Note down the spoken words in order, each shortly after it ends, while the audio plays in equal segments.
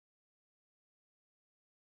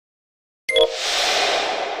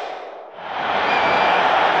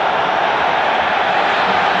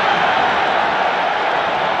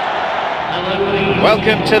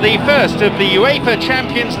Welcome to the first of the UEFA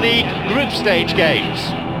Champions League group stage games.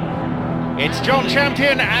 It's John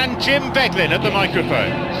Champion and Jim Beglin at the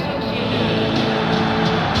microphones.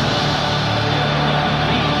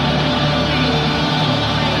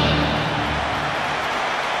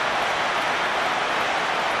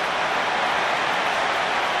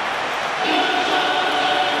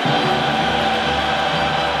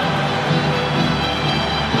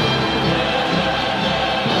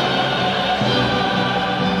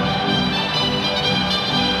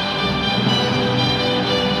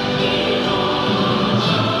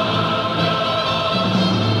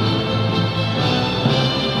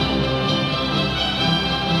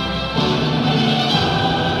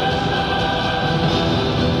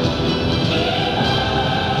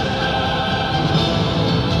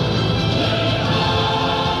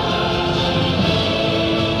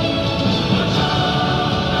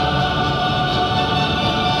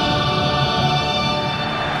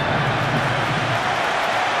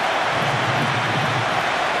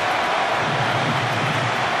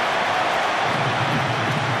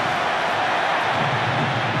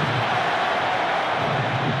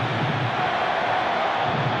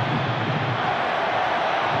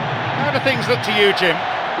 How do things look to you, Jim?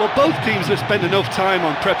 Well, both teams have spent enough time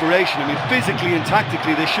on preparation. I mean, physically and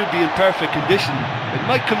tactically, they should be in perfect condition. It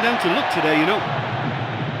might come down to luck today, you know.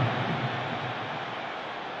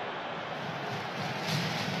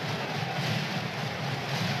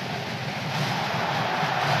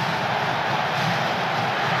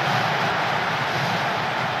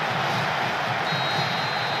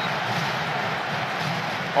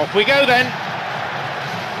 Off we go then.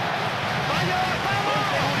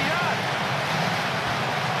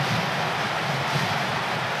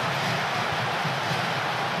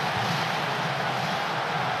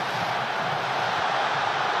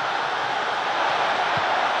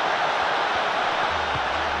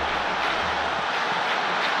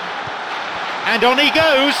 And on he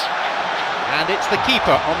goes, and it's the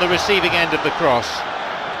keeper on the receiving end of the cross.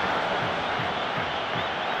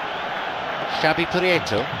 Xabi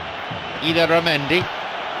Prieto, Ida Ramendi,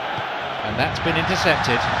 and that's been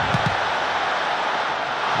intercepted.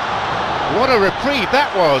 What a reprieve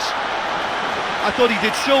that was! I thought he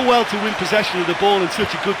did so well to win possession of the ball in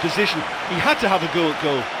such a good position. He had to have a go at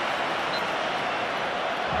goal.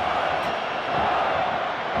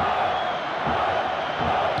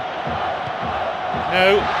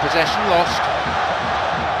 No, possession lost.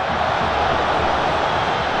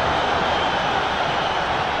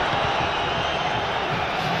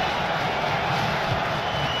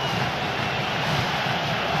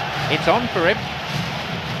 It's on for him.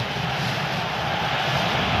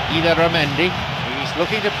 Ida Ramendi, he's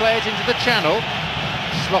looking to play it into the channel.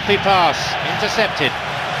 Sloppy pass, intercepted.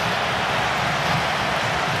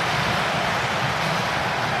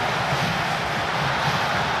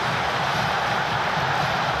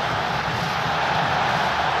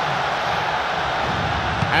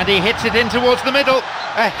 And he hits it in towards the middle.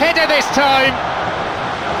 A header this time.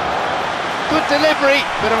 Good delivery,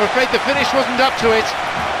 but I'm afraid the finish wasn't up to it.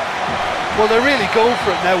 Well, they're really going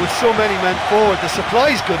for it now with so many men forward. The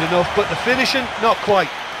supply's good enough, but the finishing, not quite.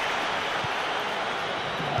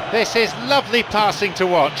 This is lovely passing to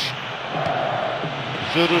watch.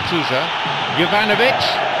 Zurutuza, Jovanovic.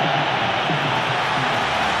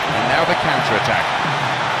 And now the counter-attack.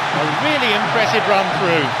 A really impressive run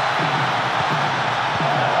through.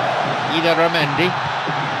 Ida Ramendi,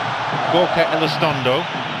 Gorka Elizondo,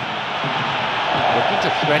 looking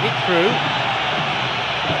to thread it through.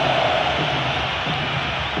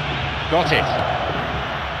 Got it.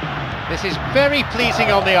 This is very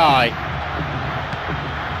pleasing on the eye.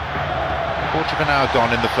 Quarter of an hour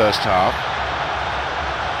gone in the first half.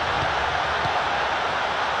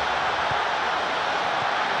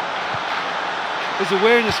 His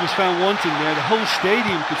awareness was found wanting there. The whole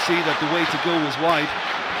stadium could see that the way to go was wide.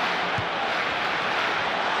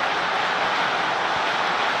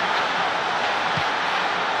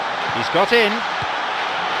 He's got in.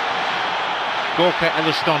 Gorka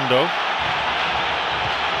Elizondo.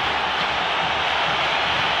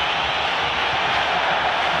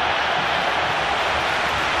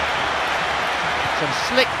 Some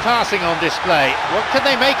slick passing on display. What can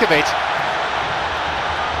they make of it?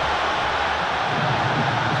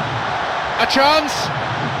 A chance.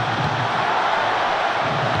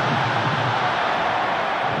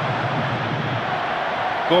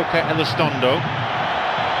 Gorka Elizondo.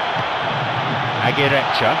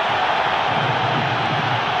 Aguirrecha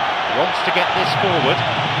wants to get this forward.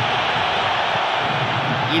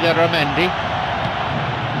 Ida Ramendi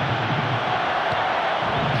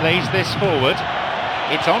plays this forward.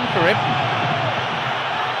 It's on for him.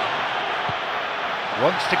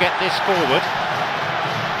 Wants to get this forward.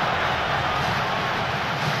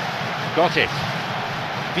 Got it.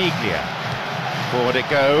 Biglia. Forward it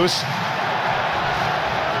goes.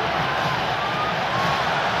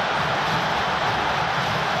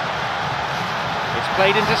 It's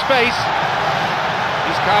played into space.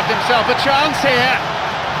 He's carved himself a chance here.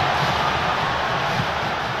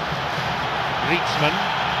 Griezmann.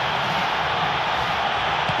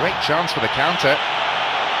 Great chance for the counter.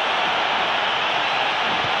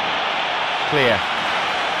 Clear.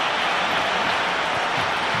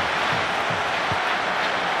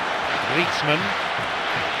 Griezmann.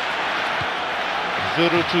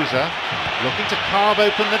 Zurutuza looking to carve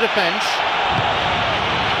open the defence.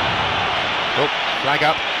 Oh, flag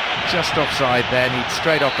up. Just offside there, needs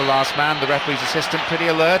straight off the last man. The referee's assistant pretty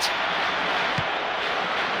alert.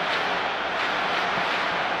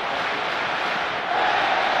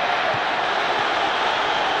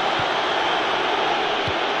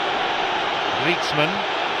 Griezmann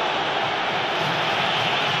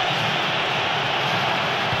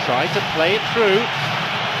tried to play it through,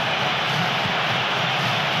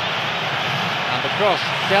 and the cross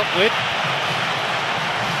dealt with.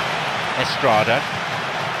 Estrada,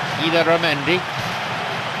 either Ramendi.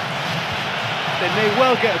 They may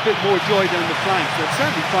well get a bit more joy down the flanks. They'll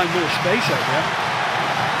certainly find more space out there.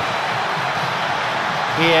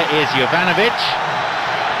 Here is Jovanovic.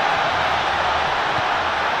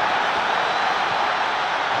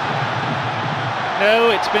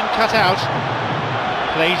 No, it's been cut out.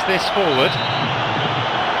 Plays this forward.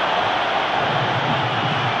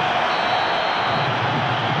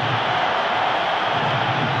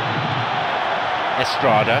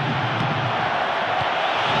 Estrada.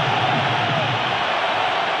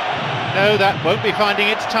 No, that won't be finding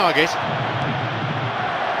its target.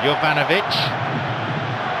 Jovanovic.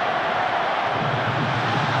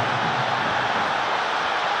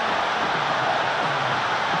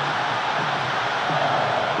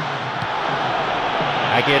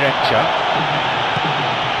 Aguirrecha.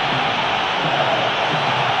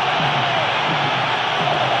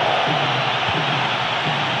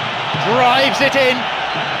 Drives it in.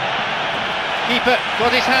 Keeper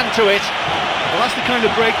got his hand to it. Well, that's the kind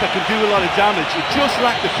of break that can do a lot of damage. It just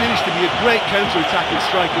lacked the finish to be a great counter-attacking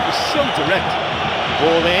strike. It was so direct.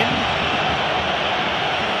 Ball in.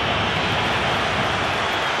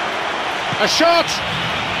 A shot!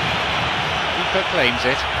 Keeper claims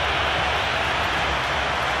it.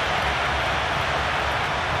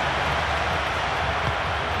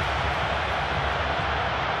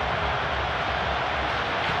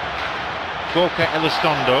 Gorka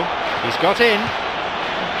Elizondo, he's got in.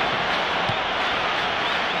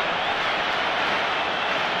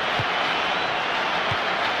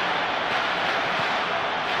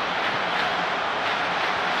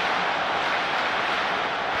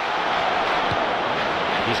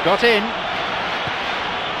 He's got in.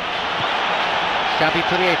 Xavi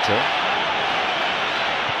Prieto.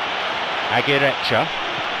 Aguirrecha.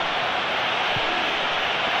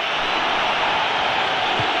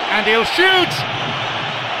 And he'll shoot!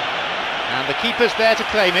 And the keeper's there to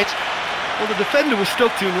claim it. Well, the defender was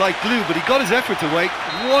stuck to him like glue, but he got his effort away.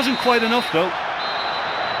 It wasn't quite enough, though.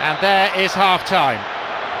 And there is half-time.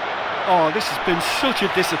 Oh, this has been such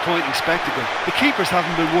a disappointing spectacle. The keepers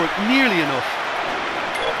haven't been worked nearly enough.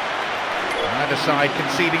 Either side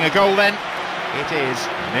conceding a goal then. It is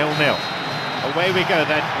 0-0. Away we go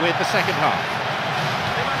then with the second half.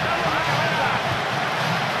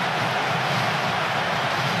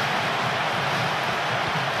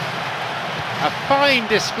 A fine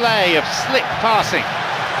display of slick passing.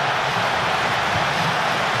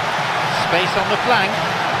 Space on the flank.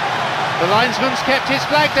 The linesman's kept his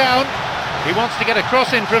flag down. He wants to get a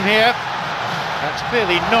cross in from here. That's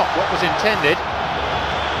clearly not what was intended.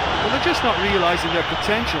 Well, they're just not realising their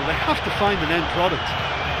potential. They have to find an end product.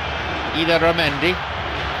 Either Ramendi.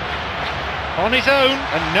 On his own,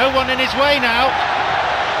 and no one in his way now.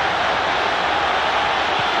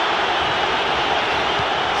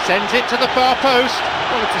 Sends it to the far post.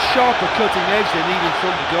 Well, it's a sharper cutting edge they need in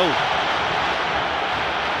front of goal.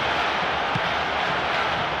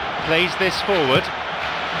 Plays this forward.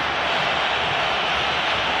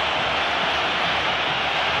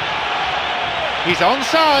 He's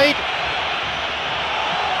onside.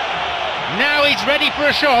 Now he's ready for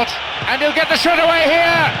a shot, and he'll get the shot away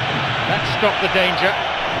here. That stopped the danger.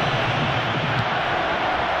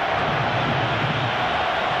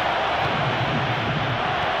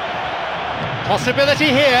 Possibility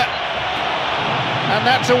here, and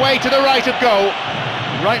that's away to the right of goal.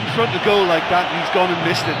 Right in front of goal like that, and he's gone and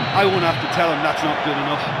missed it. I won't have to tell him that's not good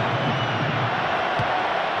enough.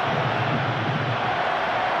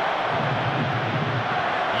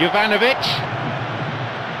 Jovanovic.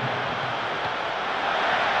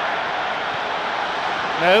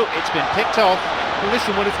 No, it's been picked off. Well,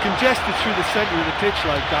 listen, when it's congested through the centre of the pitch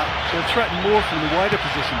like that, they'll threaten more from the wider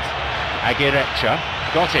positions. Aguirrecha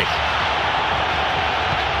got it.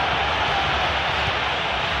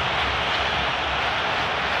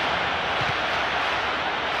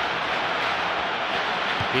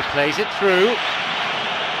 He plays it through.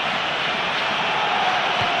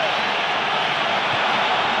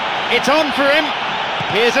 It's on for him.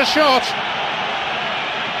 Here's a shot.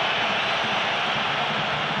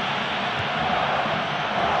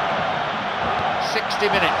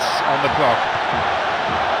 Minutes on the clock.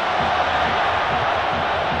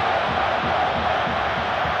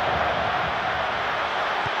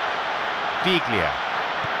 Viglia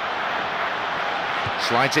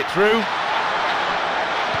slides it through.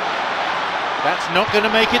 That's not going to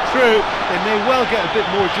make it through. They may well get a bit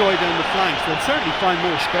more joy down the flanks. They'll certainly find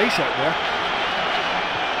more space out there.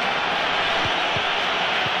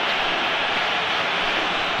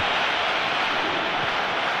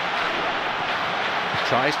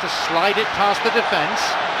 Tries to slide it past the defence.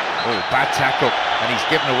 Oh, bad tackle. And he's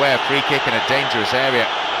given away a free kick in a dangerous area.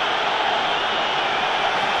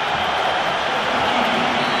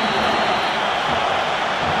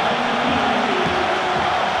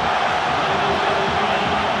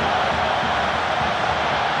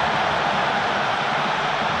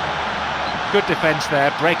 Good defence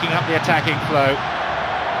there, breaking up the attacking flow.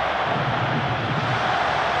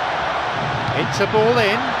 It's a ball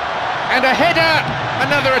in. And a header!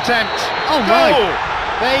 Another attempt. Oh my! Goal!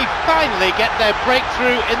 They finally get their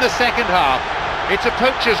breakthrough in the second half. It's a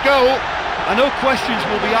poacher's goal. I know questions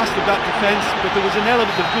will be asked of that defence, but there was an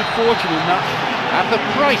element of good fortune in that. And the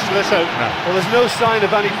priceless opener. Well, there's no sign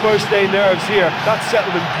of any first-day nerves here. That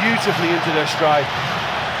settled them beautifully into their stride.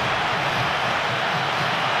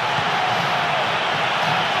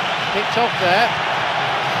 Picked off there.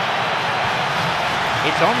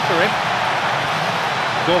 It's on for him.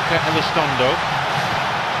 Gorka Elistondo,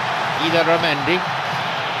 Ida Ramendi.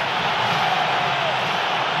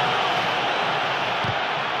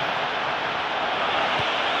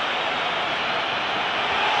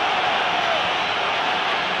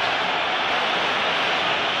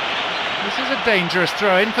 This is a dangerous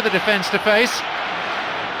throw-in for the defence to face.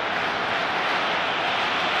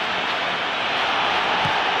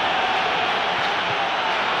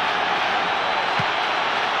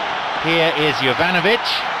 Here is Jovanovic.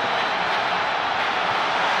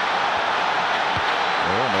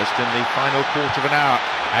 Almost in the final quarter of an hour.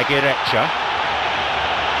 Aguirrecha.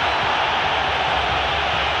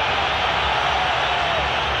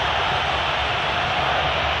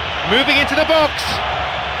 Moving into the box.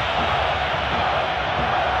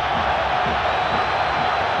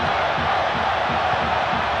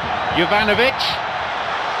 Jovanovic.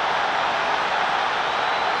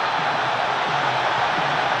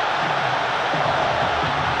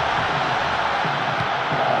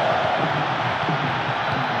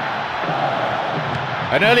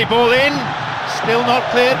 An early ball in, still not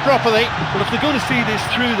cleared properly. But if they're going to see this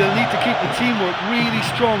through, they'll need to keep the teamwork really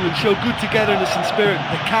strong and show good togetherness and spirit.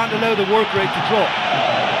 They can't allow the work rate to drop.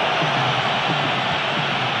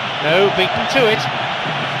 No, beaten to it.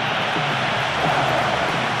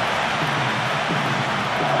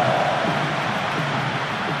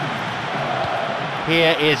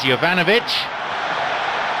 Here is Jovanovic.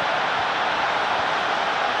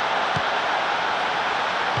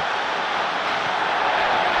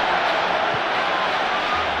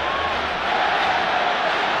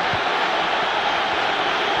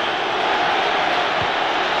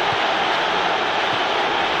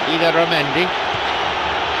 Ida Ramendi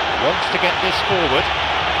wants to get this forward.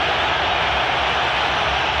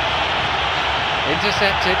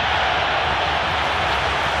 Intercepted.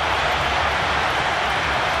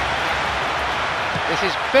 This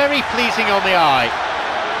is very pleasing on the eye.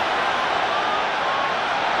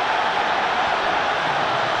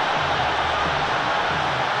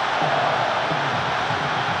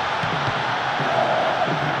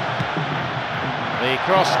 The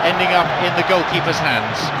cross ending up in the goalkeeper's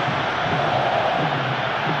hands.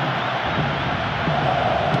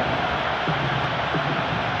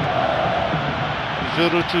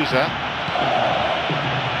 Zurutuza.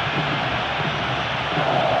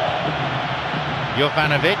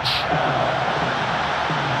 Jovanovic.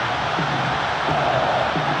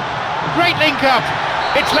 Great link-up.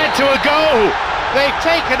 It's led to a goal. They've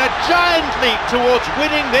taken a giant leap towards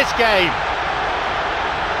winning this game.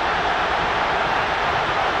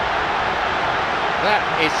 That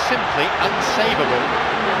is simply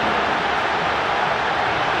unsavable.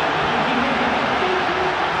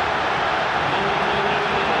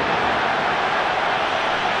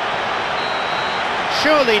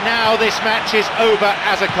 Surely now this match is over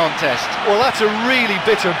as a contest. Well, that's a really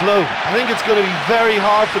bitter blow. I think it's going to be very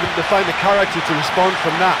hard for them to find the character to respond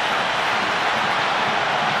from that.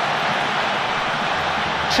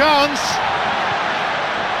 Chance.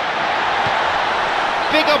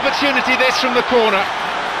 Big opportunity this from the corner.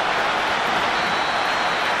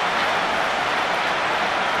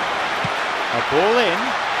 A ball in.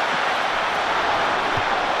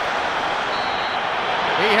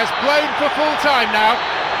 He has blown for full time now.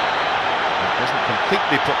 That doesn't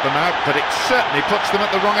completely put them out, but it certainly puts them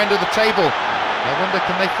at the wrong end of the table. I wonder,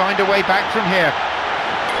 can they find a way back from here?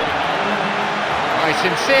 My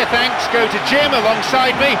sincere thanks go to Jim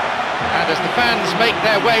alongside me, and as the fans make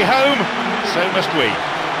their way home, so must we.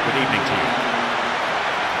 Good evening to you.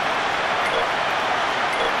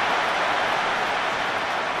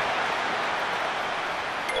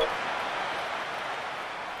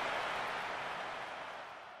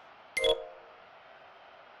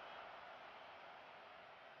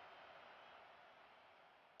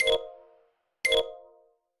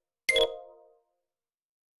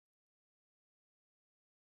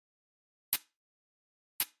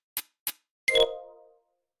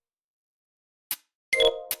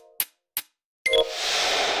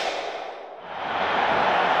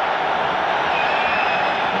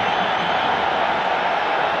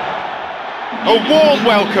 A warm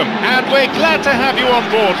welcome, and we're glad to have you on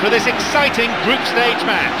board for this exciting group stage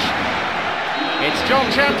match. It's John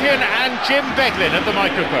Champion and Jim Beglin at the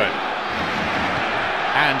microphone.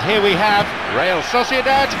 And here we have Real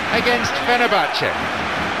Sociedad against Fenerbahce.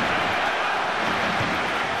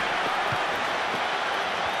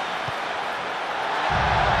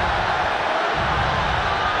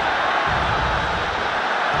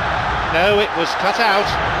 No, it was cut out.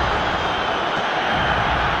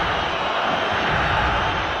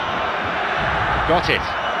 Got it.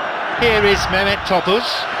 Here is Mehmet Topuz.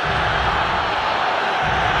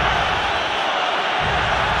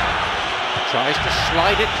 Tries to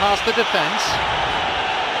slide it past the defence.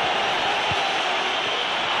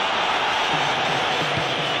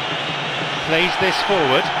 Plays this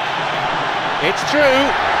forward. It's through.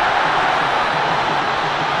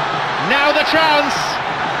 Now the chance.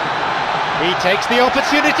 He takes the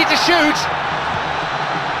opportunity to shoot.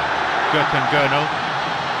 Gökhan Gönül.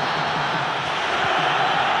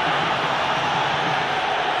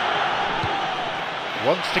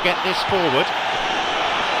 Wants to get this forward.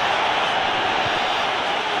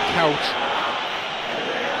 Kaut.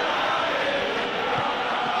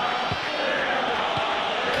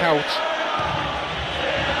 Kaut.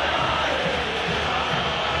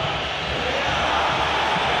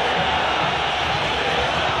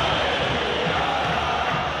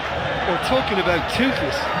 We're talking about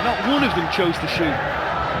toothless. Not one of them chose to shoot.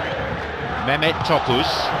 Mehmet Topuz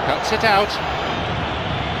cuts it out.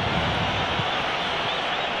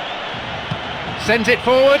 Sends it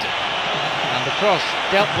forward, and the cross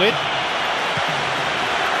dealt with.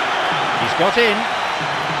 He's got in.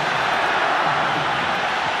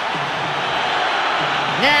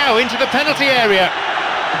 Now into the penalty area.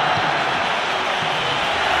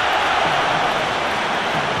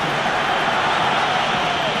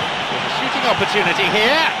 There's a shooting opportunity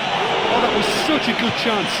here. Oh, that was such a good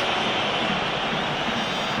chance.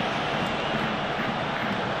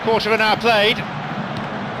 Quarter of an hour played.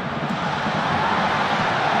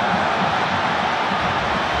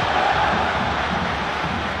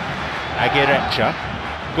 Aguirrecha,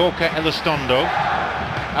 Gorka Elizondo,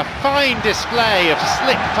 a fine display of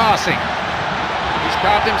slick passing. He's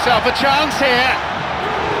carved himself a chance here.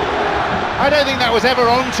 I don't think that was ever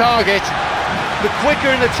on target. The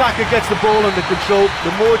quicker an attacker gets the ball under control,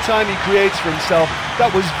 the more time he creates for himself.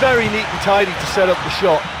 That was very neat and tidy to set up the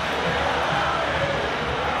shot.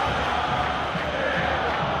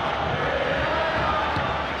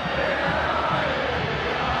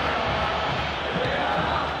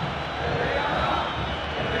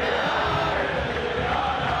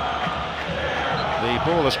 The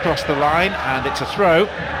ball has crossed the line and it's a throw.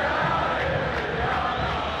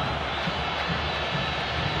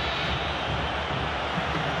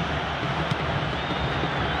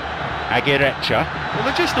 Aguirrecha. Well,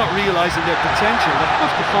 they're just not realising their potential. They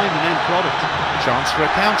have to find an end product. Chance for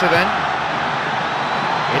a counter then.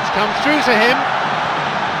 It's come through to him.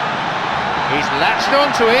 He's latched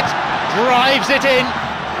onto it, drives it in.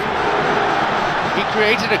 He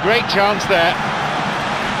created a great chance there.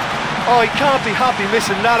 Oh, he can't be happy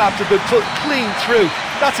missing that after being put clean through.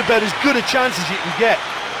 That's about as good a chance as you can get.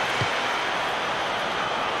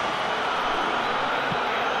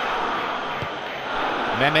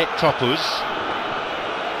 Mehmet Topuz.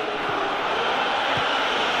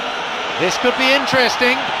 This could be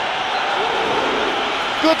interesting.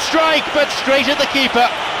 Good strike, but straight at the keeper.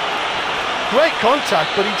 Great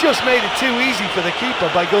contact, but he just made it too easy for the keeper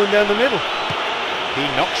by going down the middle. He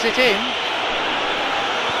knocks it in.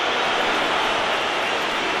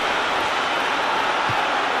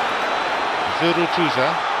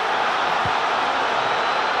 Zurutuza.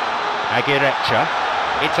 Aguirrecha.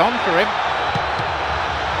 It's on for him.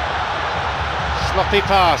 Sloppy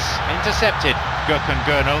pass, intercepted. Gökhan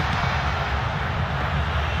Gönül.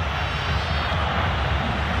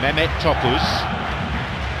 Mehmet Topuz.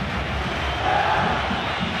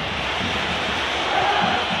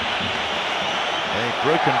 They've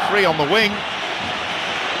broken free on the wing.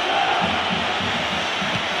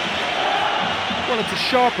 Well, it's a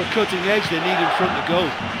sharper cutting edge they need in front of goal.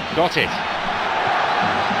 Got it.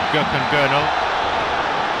 Gökhan Gönül.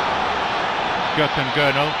 Gökhan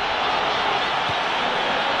Gönül.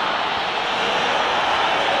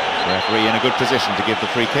 Referee in a good position to give the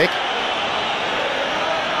free kick.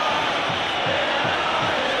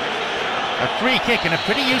 A free kick in a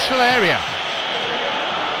pretty useful area.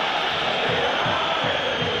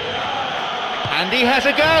 And he has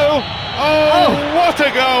a go! Oh, what a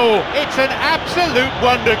goal! It's an absolute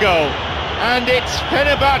wonder goal. And it's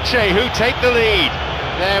Fenerbahce who take the lead.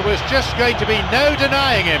 There was just going to be no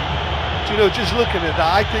denying him. Do you know, just looking at that,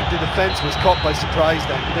 I think the defence was caught by surprise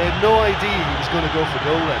then. They had no idea he was going to go for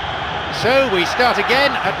goal then. So we start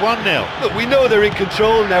again at 1-0. Look, we know they're in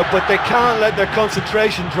control now, but they can't let their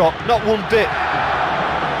concentration drop, not one bit.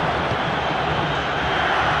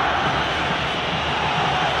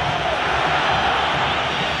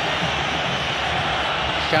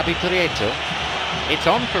 Xabi Prieto. It's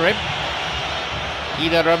on for him.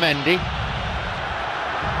 Ida Ramendi.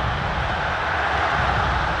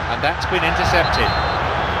 And that's been intercepted.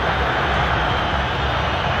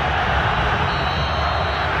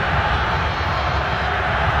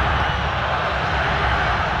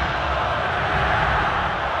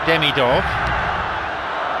 Demidov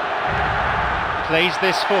plays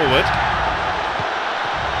this forward.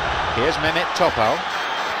 Here's Mehmet Topal.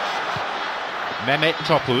 Mehmet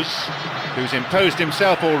Topuz, who's imposed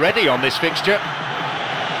himself already on this fixture.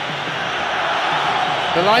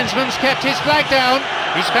 The linesman's kept his flag down.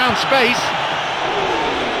 He's found space.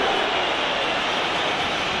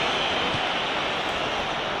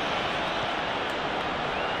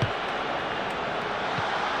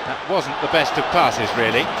 That wasn't the best of passes,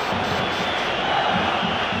 really.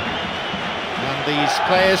 And these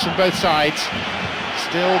players from both sides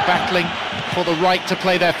still battling for the right to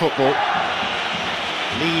play their football.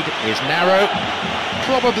 Lead is narrow,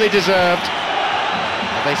 probably deserved.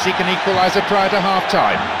 They seek an equaliser prior to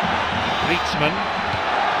half-time. Griezmann.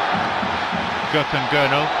 Gökhan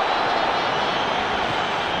Gönül.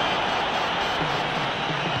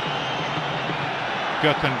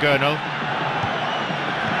 Gökhan Gönül.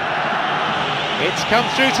 It's come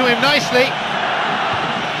through to him nicely.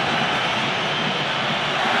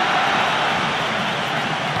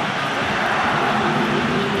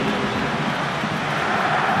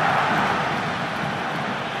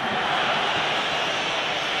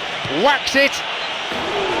 Whacks it,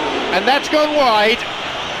 and that's gone wide.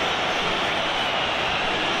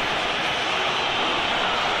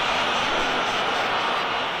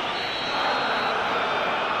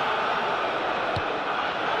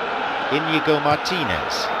 Inigo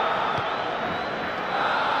Martinez.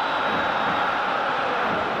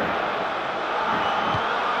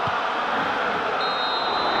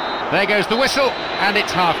 There goes the whistle, and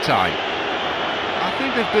it's half-time. I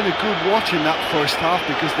think they've been a good watch in that first half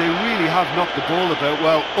because they really have knocked the ball about,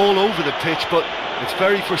 well, all over the pitch, but it's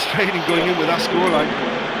very frustrating going in with that scoreline.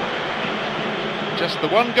 Just the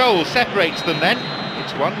one goal separates them then.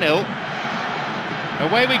 It's 1-0.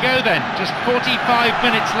 Away we go then, just 45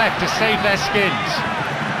 minutes left to save their skins.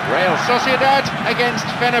 Real Sociedad against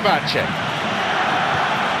Fenerbahce.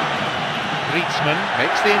 Griezmann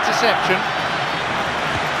makes the interception.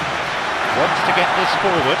 Wants to get this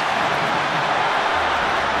forward.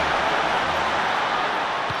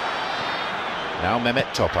 Now Mehmet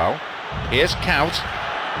Topal. Here's Kaut.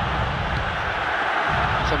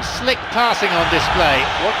 Some slick passing on display.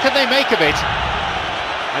 What can they make of it?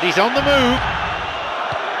 And he's on the move.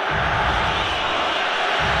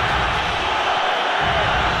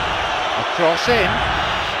 A cross in.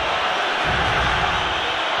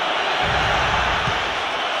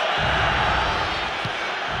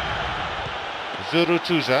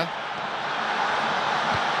 Zurutuza.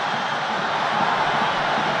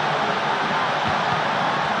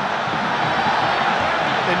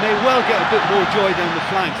 They may well get a bit more joy down the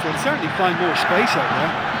flanks. They'll certainly find more space out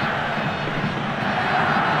there.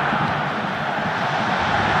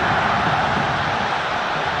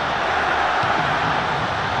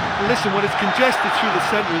 listen, when it's congested through the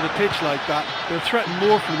centre of the pitch like that, they'll threaten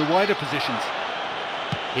more from the wider positions.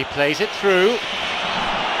 He plays it through.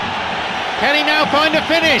 Can he now find a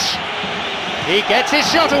finish? He gets his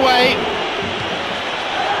shot away.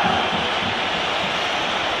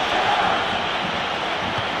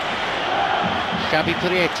 Xabi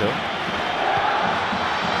Prieto.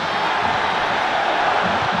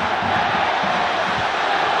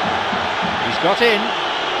 He's got in.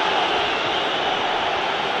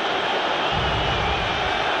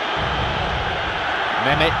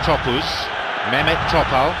 Mehmet Topuz. Mehmet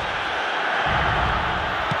Topal.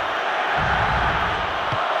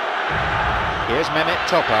 Here's Mehmet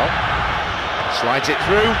Topal. Slides it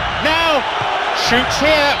through. Now! Shoots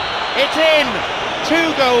here. It's in!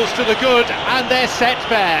 2 goals to the good, and they're set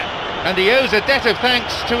fair. And he owes a debt of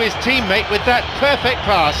thanks to his teammate with that perfect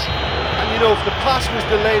pass. And you know, if the pass was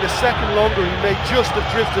delayed a second longer, he may just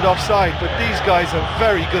have drifted offside, but these guys are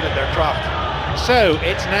very good at their craft. So,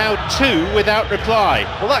 it's now 2 without reply.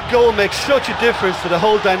 Well, that goal makes such a difference to the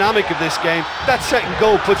whole dynamic of this game. That second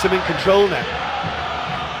goal puts him in control now.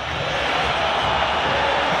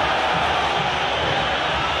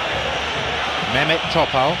 Mehmet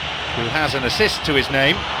Topal, who has an assist to his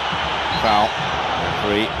name. Foul.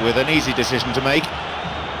 Referee with an easy decision to make.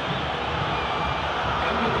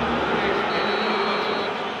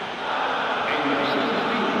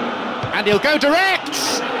 And he'll go direct!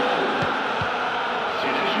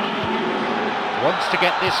 Wants to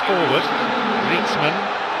get this forward. Rietzmann.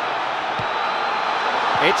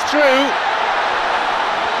 It's through.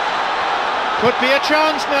 Could be a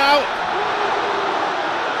chance now.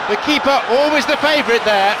 The keeper always the favourite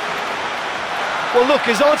there. Well, look,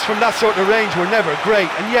 his odds from that sort of range were never great,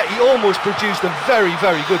 and yet he almost produced a very,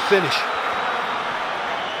 very good finish.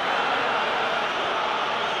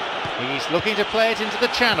 He's looking to play it into the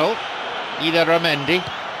channel. Either Ramendi.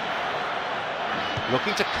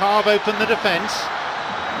 Looking to carve open the defence.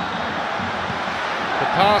 The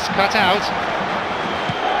pass cut out.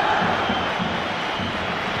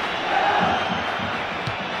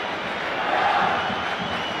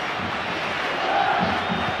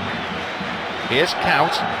 Here's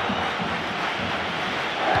Kaut.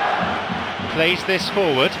 Plays this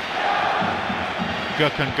forward.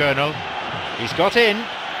 Gökhan Gönül. He's got in.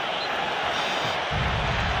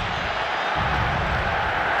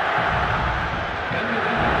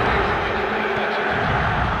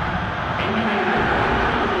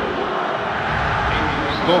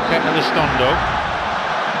 Gorka Elizondo.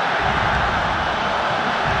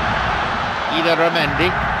 Ida Ramendi.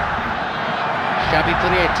 Xabi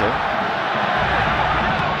Prieto.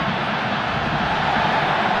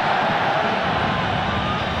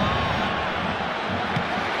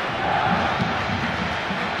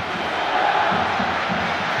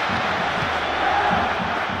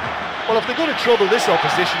 Well, if they're going to trouble this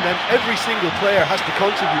opposition, then every single player has to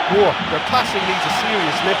contribute more. Their passing needs a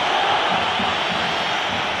serious lift.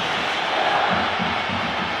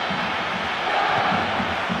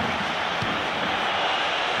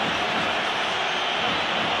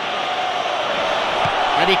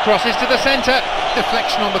 And he crosses to the centre.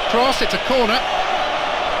 Deflection on the cross, it's a corner.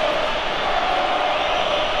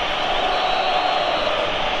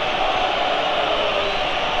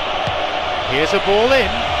 Here's a ball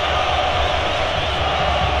in.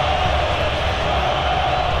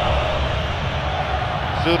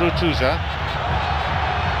 Zurutuza.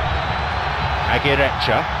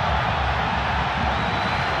 Aguirrecha.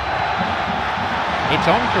 It's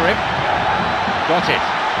on for him. Got it.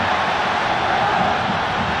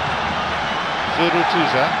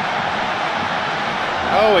 Zurutuza.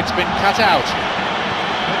 Oh, it's been cut out.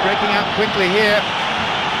 They're breaking out quickly here.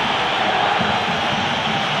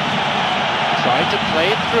 Tried to play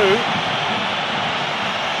it through.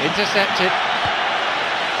 Intercepted.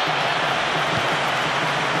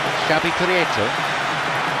 Xabi Prieto.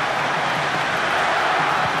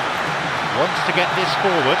 Wants to get this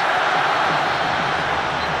forward.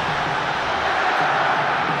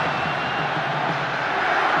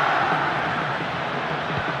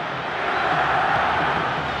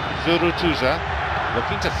 Zurutuza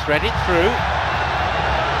looking to thread it through.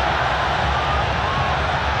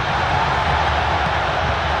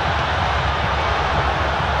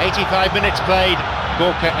 "85 minutes played."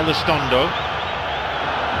 Gorka Elizondo.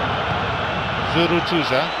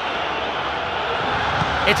 Zurutuza.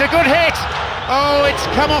 It's a good hit! Oh, it's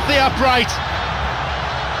come off the upright.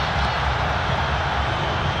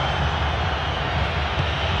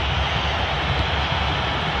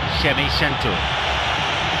 Shemi Shentu.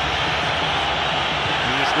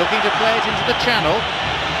 He's looking to play it into the channel.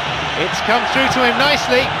 It's come through to him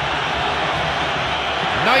nicely.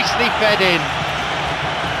 nicely fed in.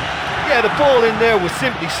 Yeah, the ball in there was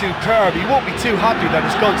simply superb. He won't be too happy that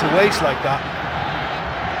it's gone to waste like that.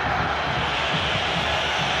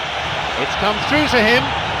 It's come through to him.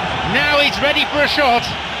 Now he's ready for a shot.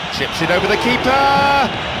 Chips it over the keeper.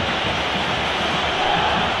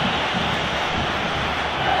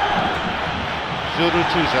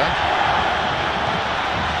 Zurutuza.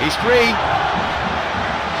 He's free.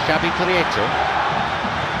 Xabi Prieto.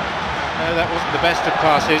 No, that wasn't the best of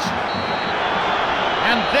passes.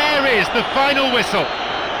 And there is the final whistle.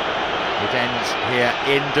 It ends here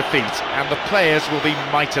in defeat, and the players will be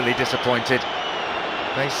mightily disappointed.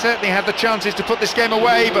 They certainly had the chances to put this game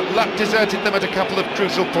away, but luck deserted them at a couple of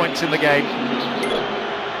crucial points in the game.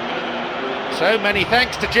 So many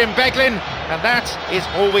thanks to Jim Beglin, and that is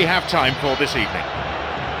all we have time for this evening.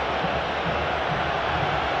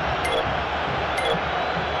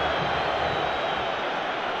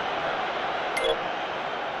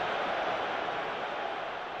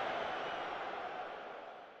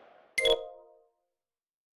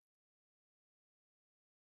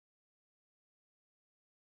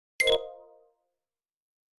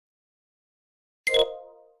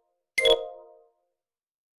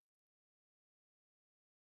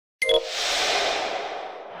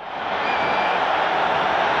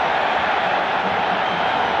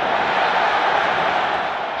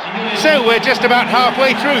 So we're just about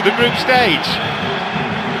halfway through the group stage.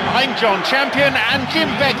 I'm John Champion and Jim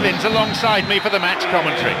Beglin's alongside me for the match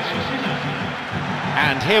commentary.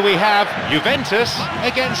 And here we have Juventus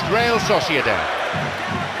against Real Sociedad.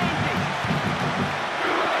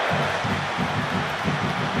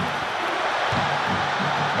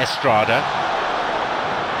 Estrada.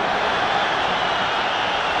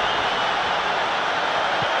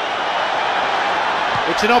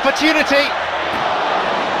 It's an opportunity.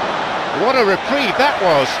 What a reprieve that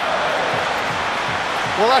was.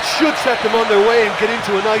 Well, that should set them on their way and get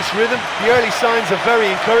into a nice rhythm. The early signs are very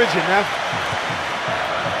encouraging now.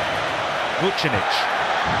 Vucinic.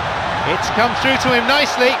 It's come through to him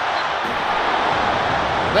nicely.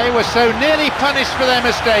 They were so nearly punished for their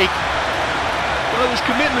mistake. Well, it was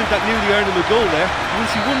commitment that nearly earned him a goal there.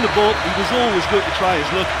 Once he won the ball, he was always good to try his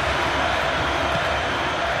luck.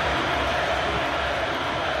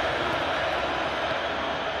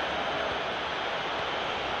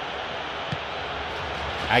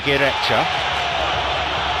 Aguirrecha,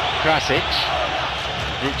 Krasic,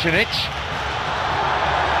 Vucinic.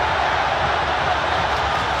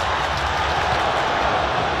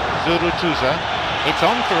 Zurutuza, it's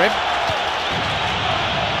on for him.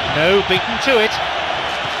 No, beaten to it.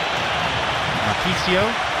 Marquisio.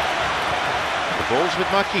 The ball's with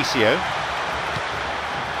Marquisio.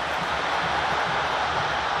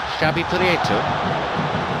 Xabi Prieto.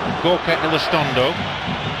 Gorka Elizondo.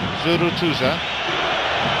 Zurutuza.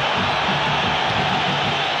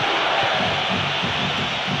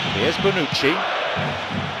 Here's Bonucci.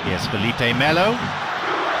 Here's Felipe Melo.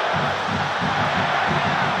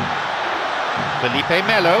 Felipe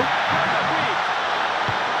Melo.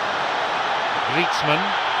 Griezmann.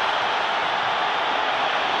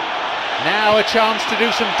 Now a chance to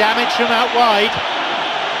do some damage from out wide.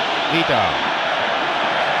 Vidal.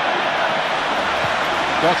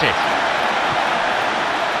 Got it.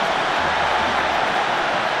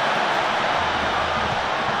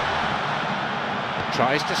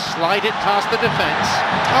 Tries to slide it past the defence.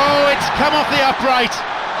 Oh, it's come off the upright.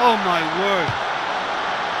 Oh my word.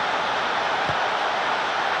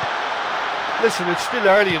 Listen, it's still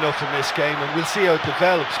early enough in this game and we'll see how it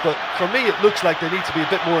develops, but for me it looks like they need to be a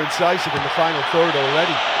bit more incisive in the final third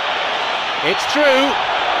already. It's true.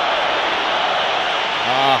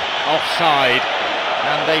 Offside.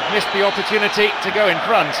 And they've missed the opportunity to go in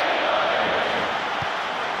front.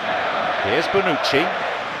 Here's Bonucci.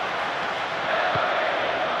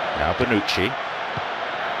 Now Bonucci.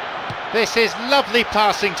 This is lovely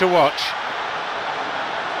passing to watch.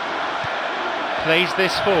 Plays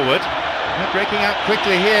this forward. They're breaking out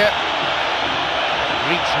quickly here.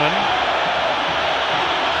 Griezmann.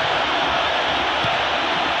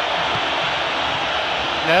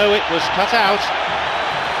 No, it was cut out.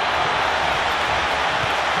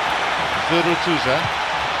 Zurutuza.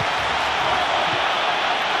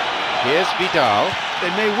 Here's Vidal. They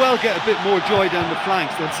may well get a bit more joy down the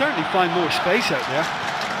flanks. They'll certainly find more space out there.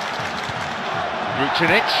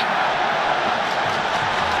 Vucinic.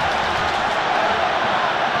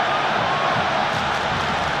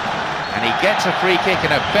 And he gets a free kick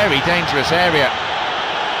in a very dangerous area.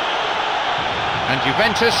 And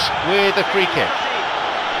Juventus with a free kick.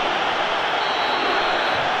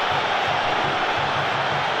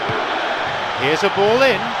 Here's a ball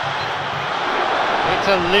in.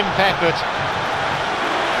 That's a limp effort.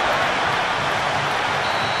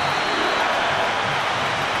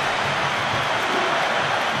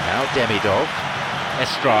 Now Demidov.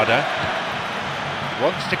 Estrada.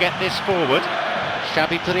 Wants to get this forward.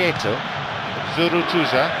 Xabi Prieto.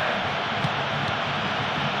 Zurutuza.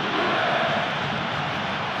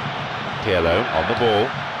 Pirlo on the ball.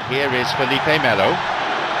 Here is Felipe Melo.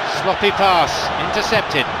 Sloppy pass,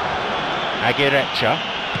 intercepted. Aguirrecha.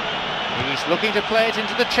 He's looking to play it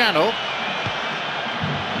into the channel.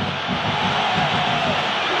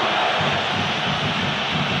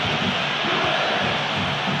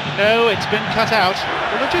 No, it's been cut out.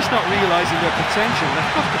 Well, they're just not realising their potential. They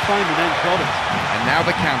have to find an end product. And now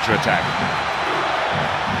the counter-attack.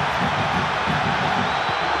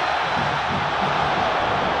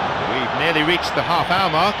 We've nearly reached the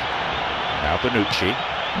half-hour mark. Now Bonucci.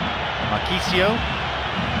 Marchisio.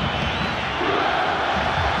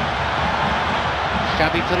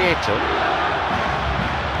 Xabi Prieto.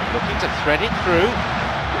 Looking to thread it through.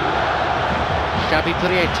 Xabi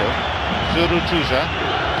Prieto. Zurutuza.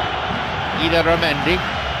 Ida Ramendi.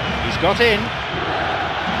 He's got in.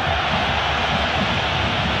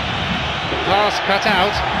 The pass cut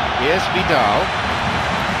out. Here's Vidal.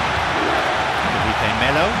 Felipe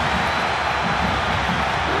Melo.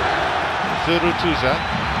 Zurutuza.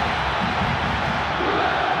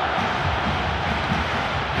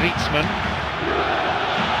 Griezmann.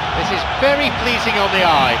 This is very pleasing on the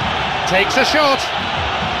eye. Takes a shot.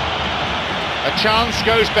 A chance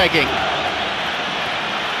goes begging.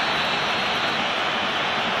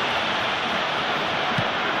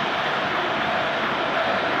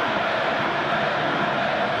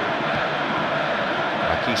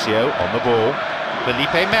 Marchisio on the ball.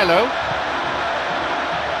 Felipe Melo.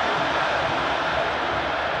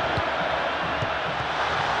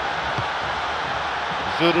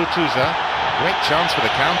 Zurutuza. Great chance for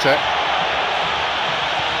the counter.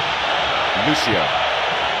 Lucio.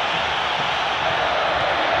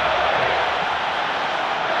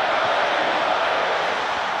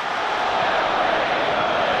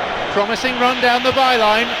 Promising run down the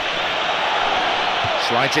byline.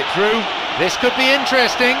 Slides it through. This could be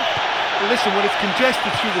interesting. Well, listen, when it's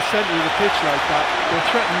congested through the centre of the pitch like that, they'll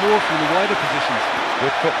threaten more from the wider positions.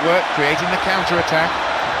 Good footwork, creating the counter-attack.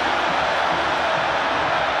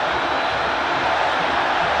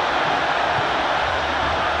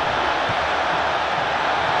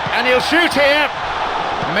 And he'll shoot here.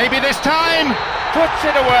 Maybe this time. Puts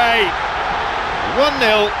it away.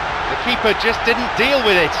 1-0. The keeper just didn't deal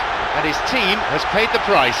with it. And his team has paid the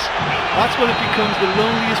price. That's when it becomes the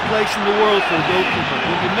loneliest place in the world for a goalkeeper.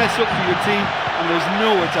 When you mess up for your team and there's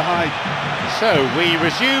nowhere to hide. So we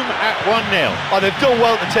resume at 1-0. Oh, they've done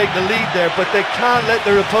well to take the lead there, but they can't let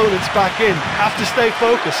their opponents back in. Have to stay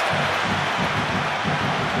focused.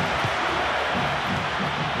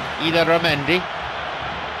 Ida Ramendi.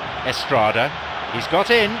 Estrada. He's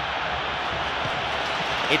got in.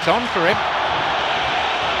 It's on for him.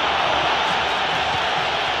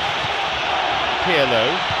 Pirlo.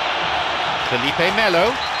 Felipe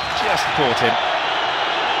Melo. Just caught him.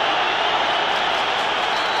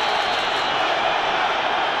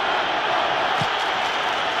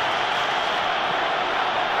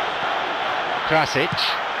 Krasic.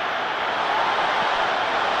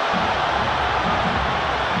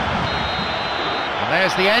 And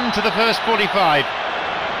there's the end to the first 45.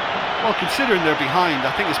 Well, considering they're behind,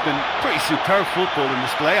 I think it's been pretty superb football in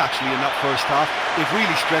display actually in that first half. They've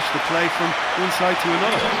really stretched the play from one side to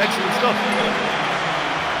another. Excellent stuff.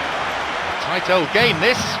 Tight old game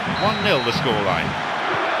this, 1-0 the scoreline.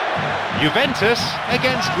 Juventus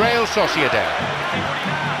against Real Sociedad.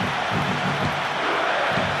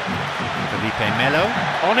 Felipe Melo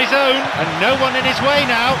on his own and no one in his way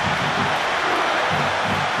now.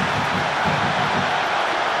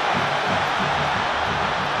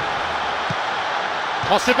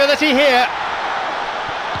 Possibility here.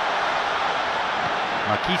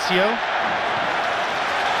 Marchisio.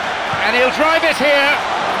 And he'll drive it here.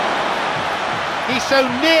 He so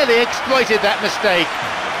nearly exploited that mistake.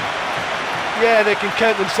 Yeah, they can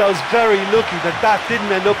count themselves very lucky that that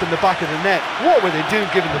didn't end up in the back of the net. What were they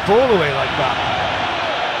doing giving the ball away like that?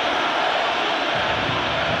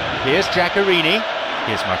 Here's Giaccherini.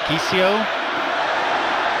 Here's Marchisio.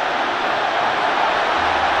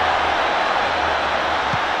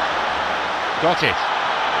 Got it.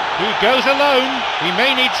 He goes alone. He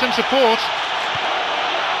may need some support.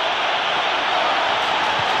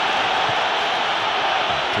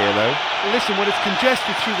 Pirlo. Listen, when it's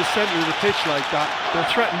congested through the centre of the pitch like that, they'll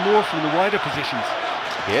threaten more from the wider positions.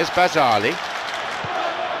 Here's Bazali.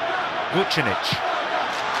 Vucinic.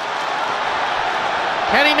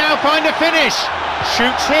 Can he now find a finish?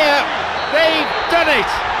 Shoots here. They've done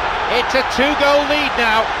it. It's a 2-goal lead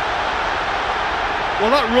now.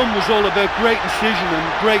 Well, that run was all about great incision and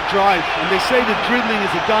great drive, and they say that dribbling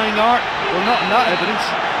is a dying art. Well, not in that evidence.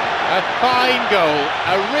 A fine goal,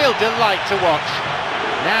 a real delight to watch.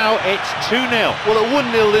 Now it's 2-0. Well, at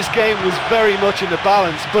 1-0 this game was very much in the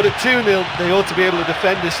balance, but at 2-0 they ought to be able to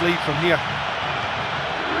defend this lead from here.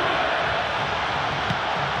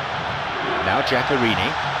 Now Giaccherini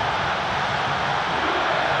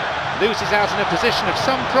loses out in a position of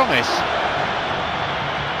some promise.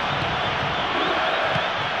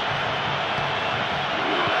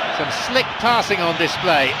 Some slick passing on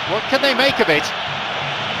display. What can they make of it?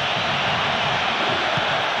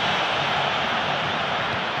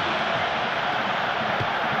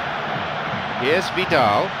 Here's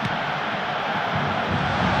Vidal.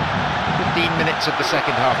 15 minutes of the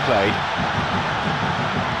second half played.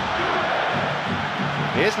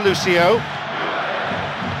 Here's Lucio.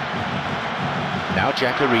 Now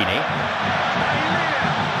Giaccherini.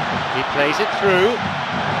 He plays it through.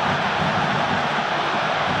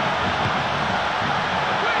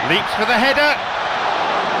 Leaps for the header.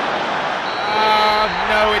 Ah,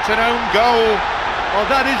 no, it's an own goal. Oh,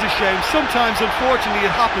 that is a shame. Sometimes, unfortunately,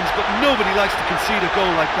 it happens, but nobody likes to concede a goal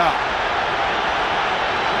like that.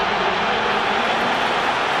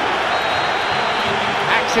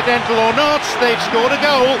 Accidental or not, they've scored a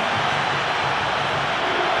goal.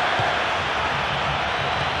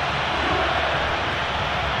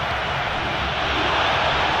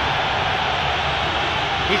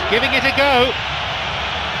 He's giving it a go.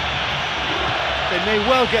 They may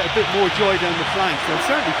well get a bit more joy down the flanks. They'll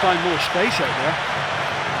certainly find more space out there.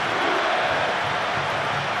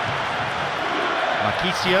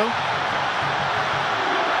 Marquisio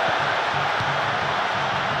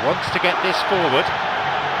wants to get this forward.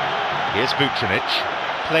 Here's Vucinic,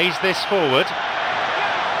 plays this forward.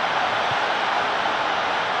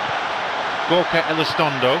 Gorka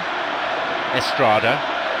Elizondo, Estrada.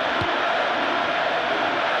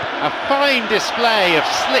 A fine display of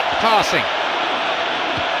slick passing.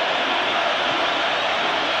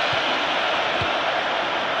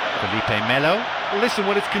 Felipe Melo. Well, listen,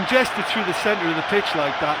 when it's congested through the centre of the pitch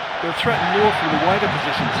like that, they'll threaten more from the wider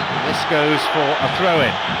positions. This goes for a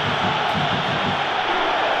throw-in.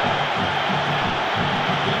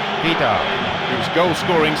 Vidal, whose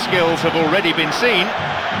goal-scoring skills have already been seen,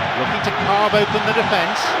 looking to carve open the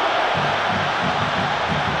defence.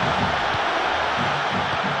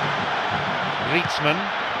 Griezmann.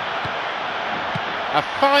 A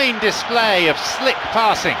fine display of slick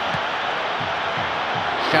passing.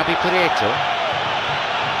 Xavi Prieto.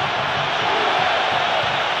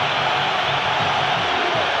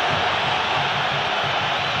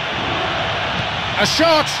 A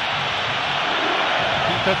shot!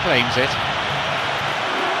 Keeper claims it.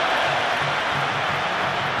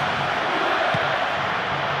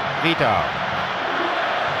 Vidal.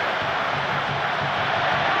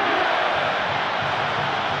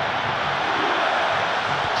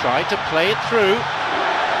 Tried to play it through.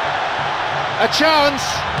 A chance!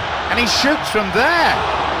 And he shoots from there.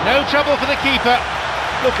 No trouble for the keeper.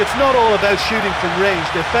 Look, it's not all about shooting from range.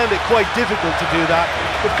 They found it quite difficult to do that.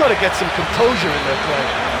 They've got to get some composure in their play.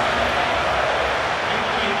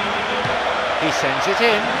 He sends it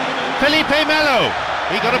in. Felipe Melo.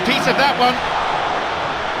 He got a piece of that one.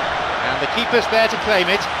 And the keeper's there to claim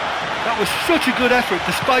it. That was such a good effort,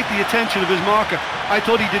 despite the attention of his marker. I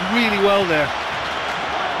thought he did really well there.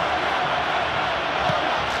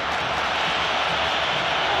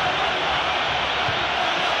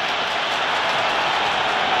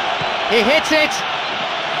 He hits it.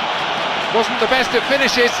 Wasn't the best of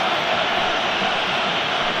finishes.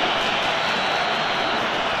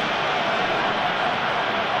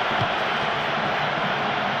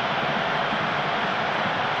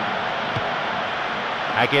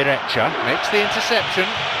 Aguirrecha makes the interception.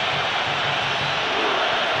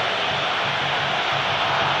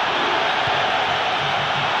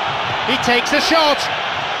 He takes a shot.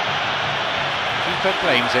 Keeper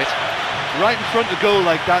claims it. Right in front of goal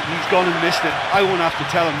like that, and he's gone and missed it. I won't have to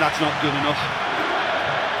tell him that's not good enough.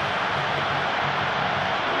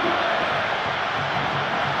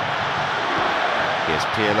 Here's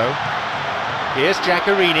Pirlo. Here's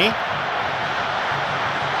Giaccherini.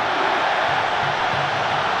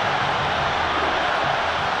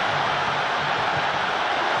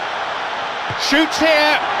 Shoots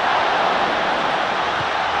here.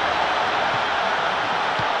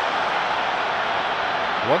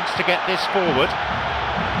 Wants to get this forward.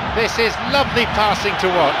 This is lovely passing to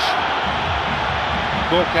watch.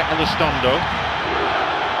 Gorka Elizondo.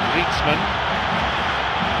 Griezmann.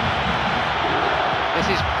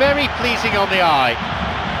 is very pleasing on the eye.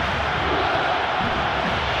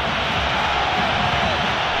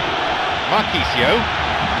 Marquisio.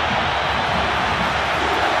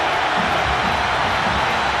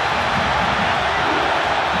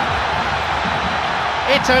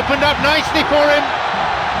 It's opened up nicely for him.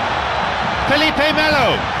 Felipe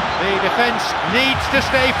Melo. The defence needs to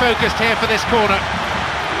stay focused here for this corner.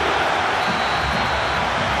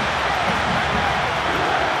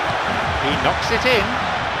 He knocks it in.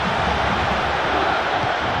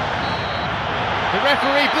 The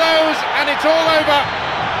referee blows and it's all over.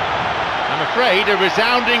 I'm afraid a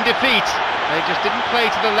resounding defeat. They just didn't play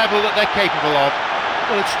to the level that they're capable of.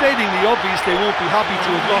 Well, it's stating the obvious, they won't be happy to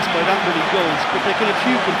have lost by that many goals, but they can have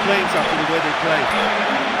few complaints after the way they played.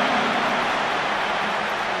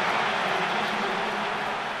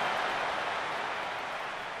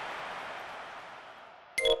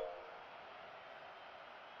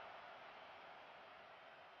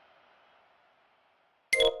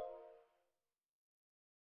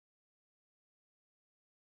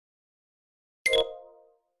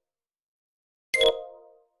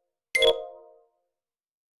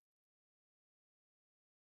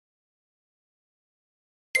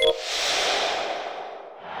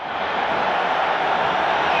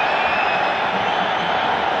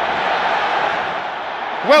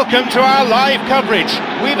 Welcome to our live coverage.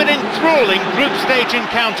 We've an enthralling group stage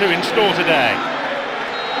encounter in store today.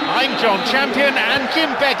 I'm John Champion and Jim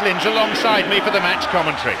Beglin's alongside me for the match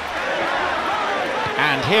commentary.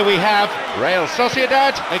 And here we have Real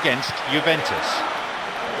Sociedad against Juventus.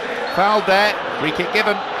 Fouled there, free kick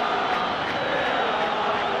given.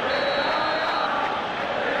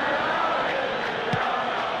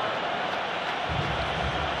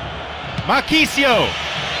 Marquisio.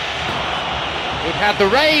 It had the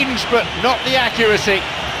range, but not the accuracy.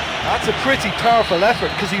 That's a pretty powerful effort,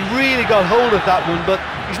 because he really got hold of that one, but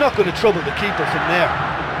he's not going to trouble the keeper from there.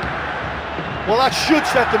 Well, that should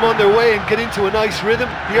set them on their way and get into a nice rhythm.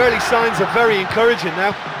 The early signs are very encouraging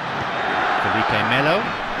now. Felipe Melo.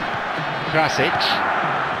 Krasic.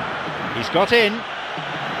 He's got in.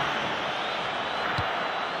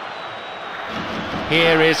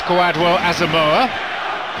 Here is Kwadwo Asamoah.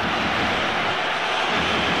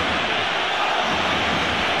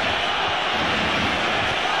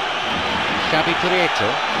 Xabi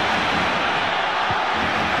Prieto.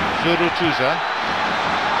 Zurutuza.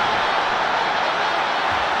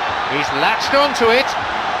 He's latched onto it.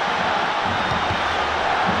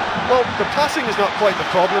 Well, the passing is not quite the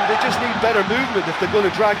problem, they just need better movement if they're going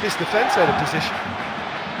to drag this defence out of position.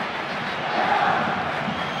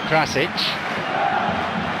 Krasic.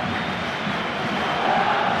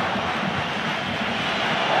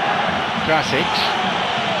 Krasic.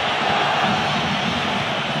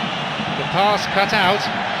 Pass cut out,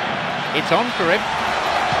 it's on for him,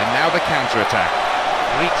 and now the counter-attack.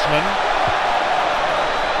 Griezmann.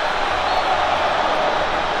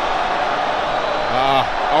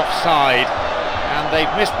 Offside, and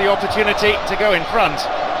they've missed the opportunity to go in front.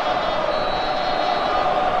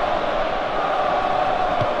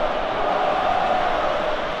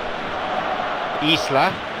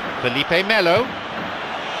 Isla, Felipe Melo,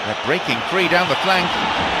 they're breaking free down the flank.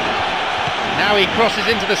 Now he crosses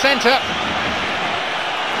into the centre.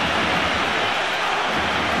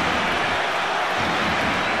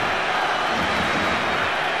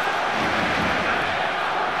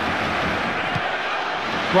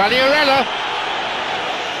 Quagliarella.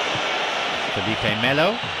 Felipe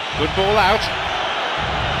Melo. Good ball out.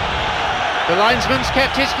 The linesman's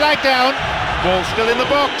kept his flag down. Ball still in the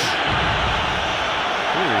box.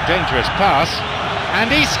 Ooh, dangerous pass. And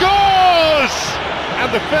he scores! And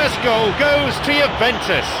the first goal goes to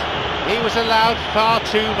Juventus. He was allowed far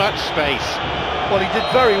too much space. Well, he did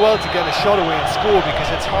very well to get a shot away and score, because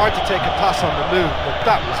it's hard to take a pass on the move, but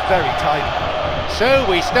that was very tidy. So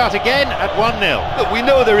we start again at 1-0. Look, we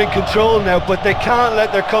know they're in control now, but they can't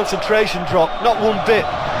let their concentration drop, not one bit.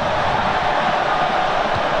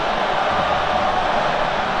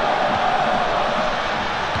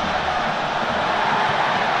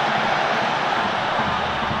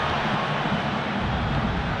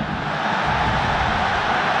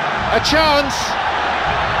 A chance.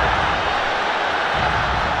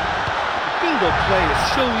 Build-up play is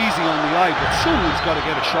so easy on the eye, but someone's got to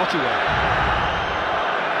get a shot away.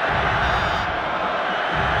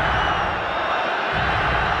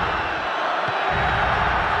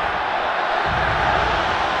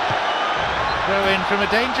 Throw in from a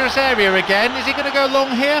dangerous area again. Is he going to go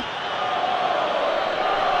long here?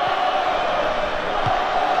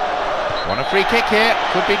 Want a free kick here.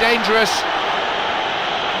 Could be dangerous.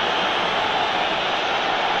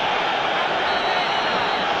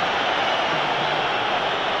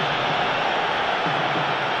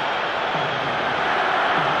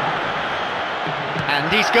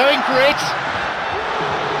 And he's going for it.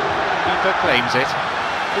 Keeper claims it.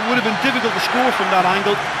 It would have been difficult to score from that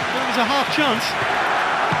angle, but it was a half chance.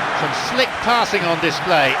 Some slick passing on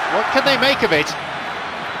display. What can they make of it?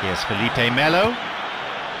 Here's Felipe Melo.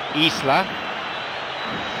 Isla.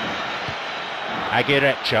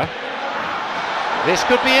 Aguirrecha. This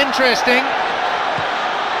could be interesting.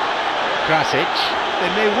 Krasic.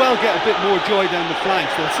 They may well get a bit more joy down the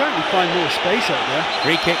flanks. They'll certainly find more space out there.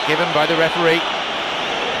 Free kick given by the referee.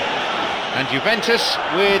 And Juventus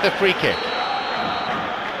with a free kick.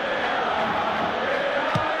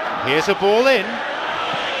 Here's a ball in.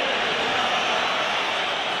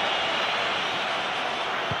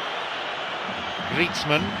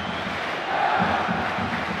 Griezmann.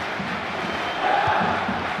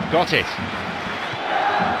 Got it.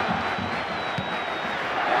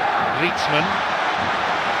 Griezmann.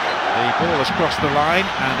 The ball has crossed the line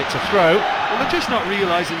and it's a throw. Well, they're just not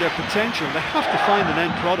realising their potential. They have to find an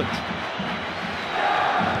end product.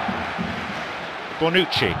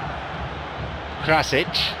 Bonucci. Krasic.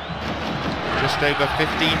 Just over 15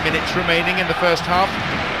 minutes remaining in the first half.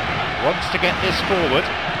 Wants to get this forward.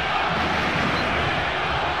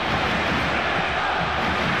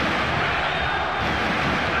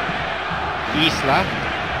 Isla.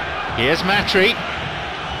 Here's Matri.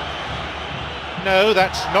 No,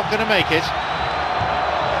 that's not going to make it.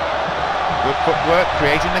 Good footwork,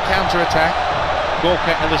 creating the counter-attack.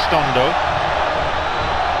 Gorka Elizondo.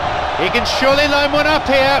 He can surely line one up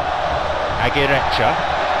here. Aguirrecha.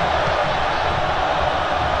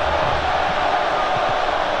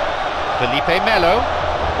 Felipe Melo.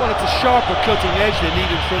 Well, it's a sharper cutting edge they need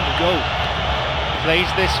in front of goal. Plays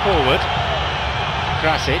this forward.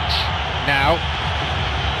 Krasic. Now.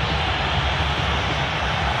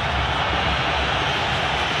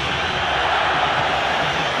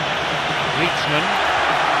 Griezmann.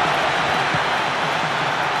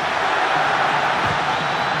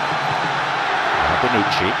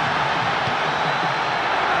 Bonucci.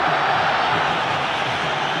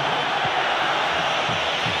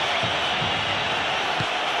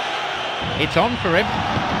 It's on for him.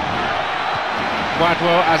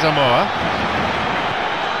 Quadro Asamoah.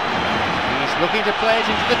 He's looking to play it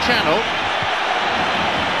into the channel.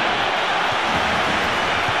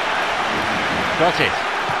 Got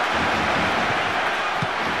it.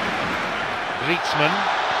 Griezmann.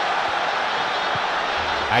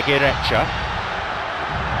 Aguirrecha.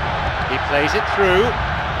 He plays it through.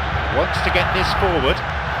 Wants to get this forward.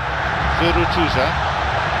 Zurutuza.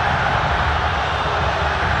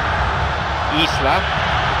 Isla.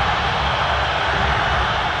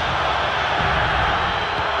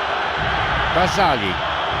 Basali.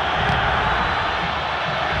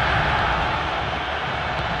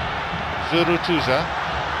 Zurutuza.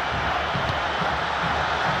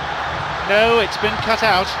 No, it's been cut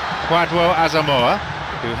out. Quadro Asamoah,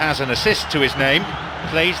 who has an assist to his name,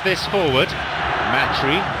 plays this forward.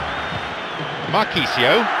 Matri.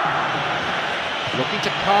 Marquisio. Looking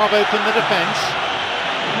to carve open the defence.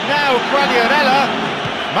 Now Quagliarella.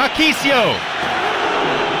 Marquisio.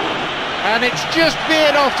 And it's just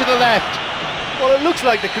veered off to the left. Well, it looks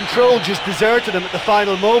like the control just deserted him at the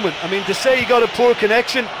final moment. I mean, to say he got a poor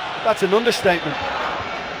connection, that's an understatement.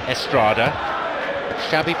 Estrada.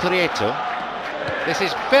 Xavi Prieto. This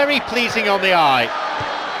is very pleasing on the eye.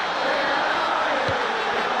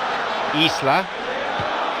 Isla.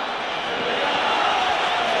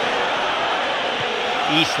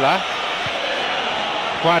 Isla.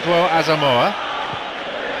 Quadro Asamoah.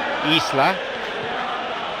 Isla.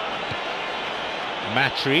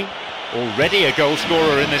 Matri, already a goal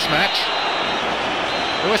scorer in this match.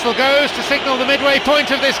 The whistle goes to signal the midway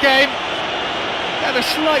point of this game. Yeah, they're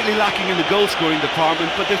slightly lacking in the goal scoring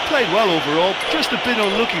department, but they've played well overall. Just a bit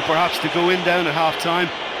unlucky perhaps to go in down at half time.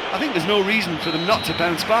 I think there's no reason for them not to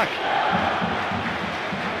bounce back.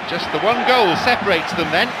 Just the one goal separates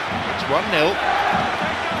them then. It's 1-0.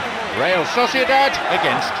 Real Sociedad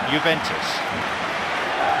against Juventus.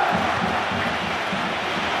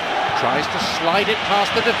 Tries to slide it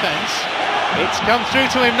past the defence. It's come through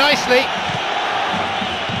to him nicely.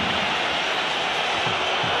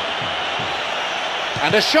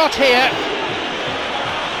 And a shot here.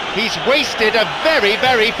 He's wasted a very,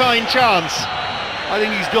 very fine chance. I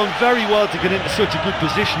think he's done very well to get into such a good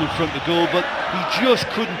position in front of goal, but he just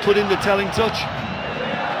couldn't put in the telling touch.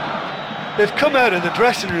 They've come out of the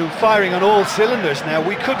dressing room firing on all cylinders now.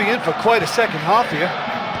 We could be in for quite a second half here.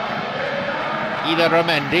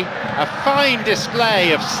 Ramendi, a fine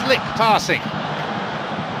display of slick passing.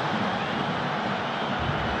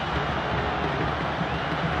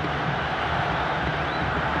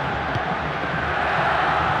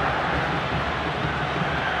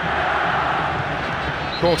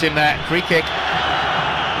 caught him there. Free kick.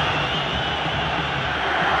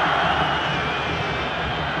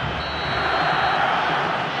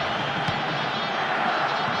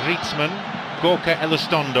 Griezmann, Gorka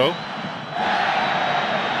Elizondo.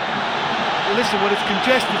 Well, listen, when it's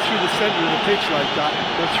congested through the centre of the pitch like that,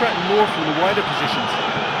 they'll threaten more from the wider positions.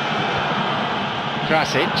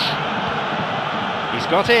 Krasic. He's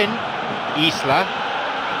got in. Isla.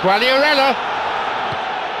 Quagliarella.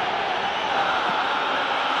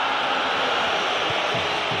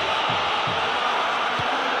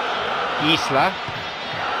 Isla.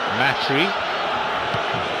 Matri.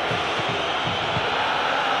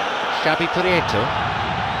 Xabi Prieto.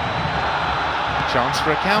 Chance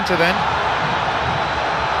for a counter then.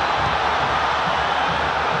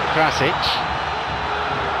 Krasic.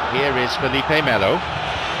 Here is Felipe Melo.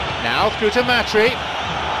 Now through to Matri.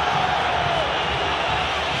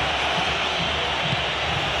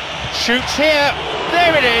 Shoots here.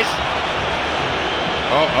 There it is.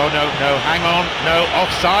 Oh no, hang on. No,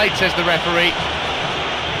 offside, says the referee.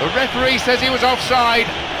 The referee says he was offside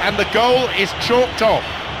and the goal is chalked off.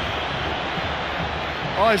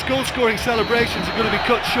 Oh, his goal-scoring celebrations are going to be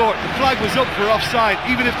cut short. The flag was up for offside,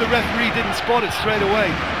 even if the referee didn't spot it straight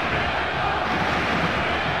away.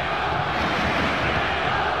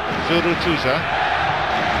 Zurutuza.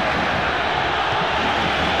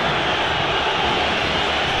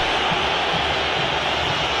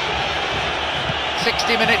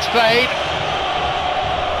 60 minutes played.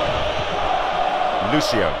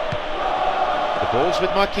 Lucio. The ball's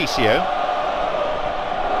with Marquisio.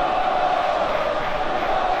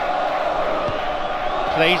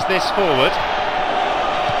 Plays this forward.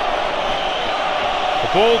 The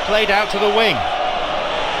ball played out to the wing.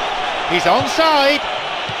 He's onside.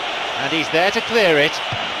 And he's there to clear it.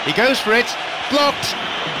 He goes for it. Blocked.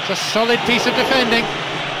 It's a solid piece of defending.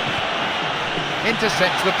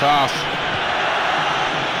 Intercepts the pass.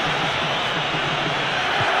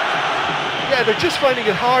 Yeah, they're just finding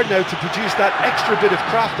it hard now to produce that extra bit of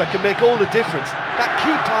craft that can make all the difference. That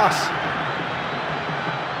key pass.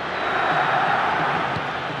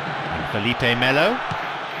 Felipe Melo.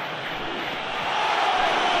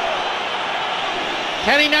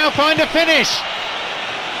 Can he now find a finish?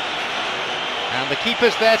 And the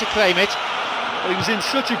keeper's there to claim it. Well, he was in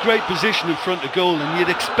such a great position in front of goal and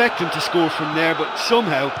you'd expect him to score from there, but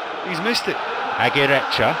somehow he's missed it.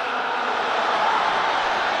 Aguirrecha.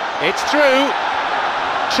 It's through.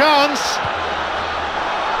 Chance.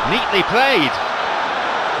 Neatly played.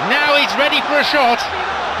 Now he's ready for a shot.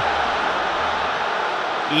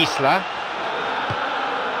 Isla.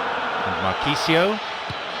 And Marquisio.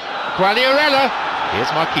 Quagliarella.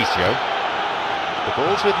 Here's Marquisio. The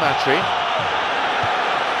ball's with Matri.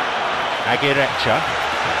 Aguirrecha.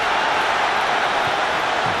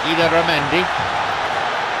 Ramendi.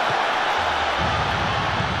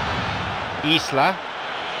 Isla.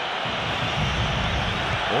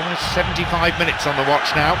 Almost 75 minutes on the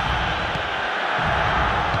watch now.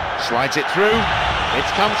 Slides it through.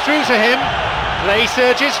 It's come through to him. Play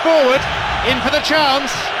surges forward. In for the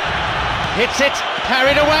chance. Hits it.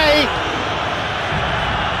 Carried away.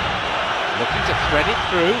 Looking to thread it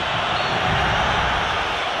through.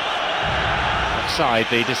 Offside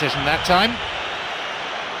the decision that time.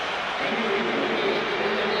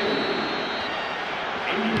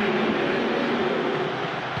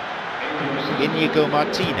 Inigo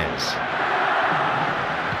Martinez.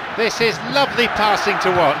 This is lovely passing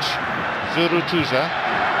to watch. Zurutuza.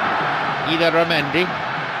 Ramendi.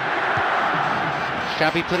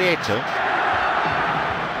 Xabi Prieto.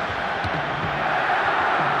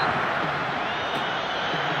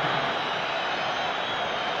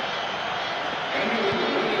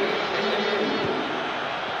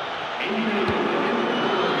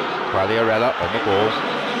 Quagliarella on the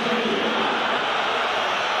ball.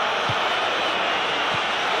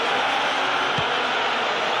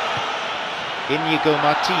 Inigo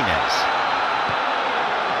Martinez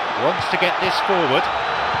wants to get this forward.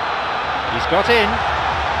 He's got in.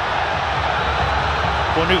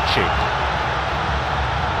 Bonucci.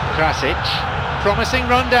 Krasic. Promising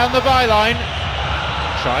run down the byline.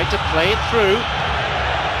 Tried to play it through.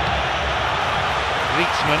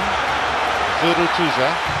 Griezmann. Zurutuza.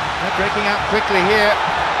 They're breaking out quickly here.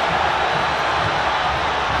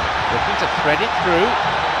 Looking to thread it through.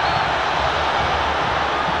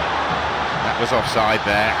 Was offside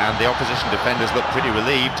there, and the opposition defenders look pretty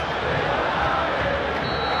relieved.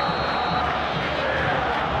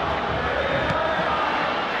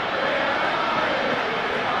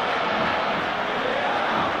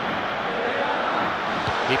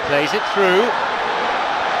 He plays it through.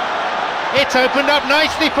 It's opened up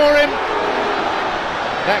nicely for him.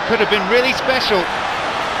 That could have been really special.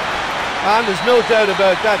 And there's no doubt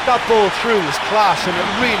about that. That ball through was class, and it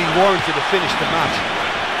really warranted a finish the match.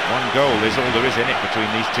 One goal is all there is in it between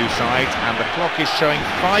these two sides, and the clock is showing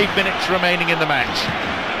 5 minutes remaining in the match.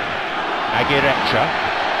 Aguirrecha.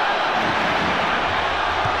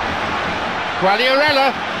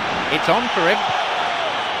 Quagliarella. It's on for him.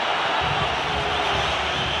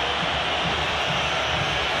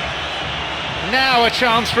 Now a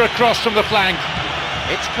chance for a cross from the flank.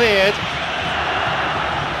 It's cleared.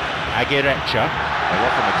 Aguirrecha. They're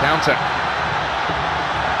off on the counter.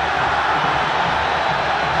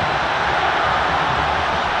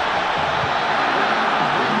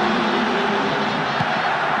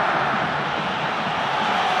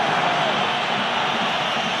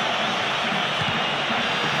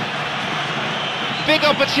 Big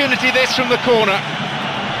opportunity this from the corner.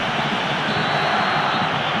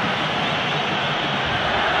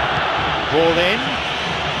 Ball in.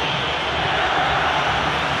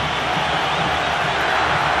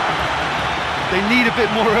 They need a bit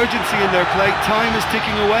more urgency in their play. Time is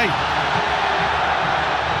ticking away.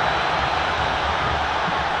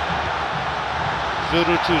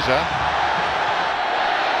 Zurutuza.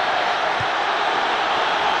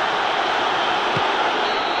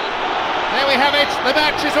 There we have it, the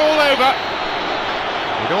match is all over.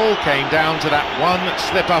 It all came down to that one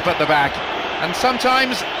slip-up at the back. And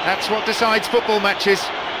sometimes that's what decides football matches.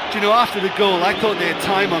 Do you know, after the goal, I thought they had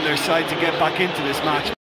time on their side to get back into this match.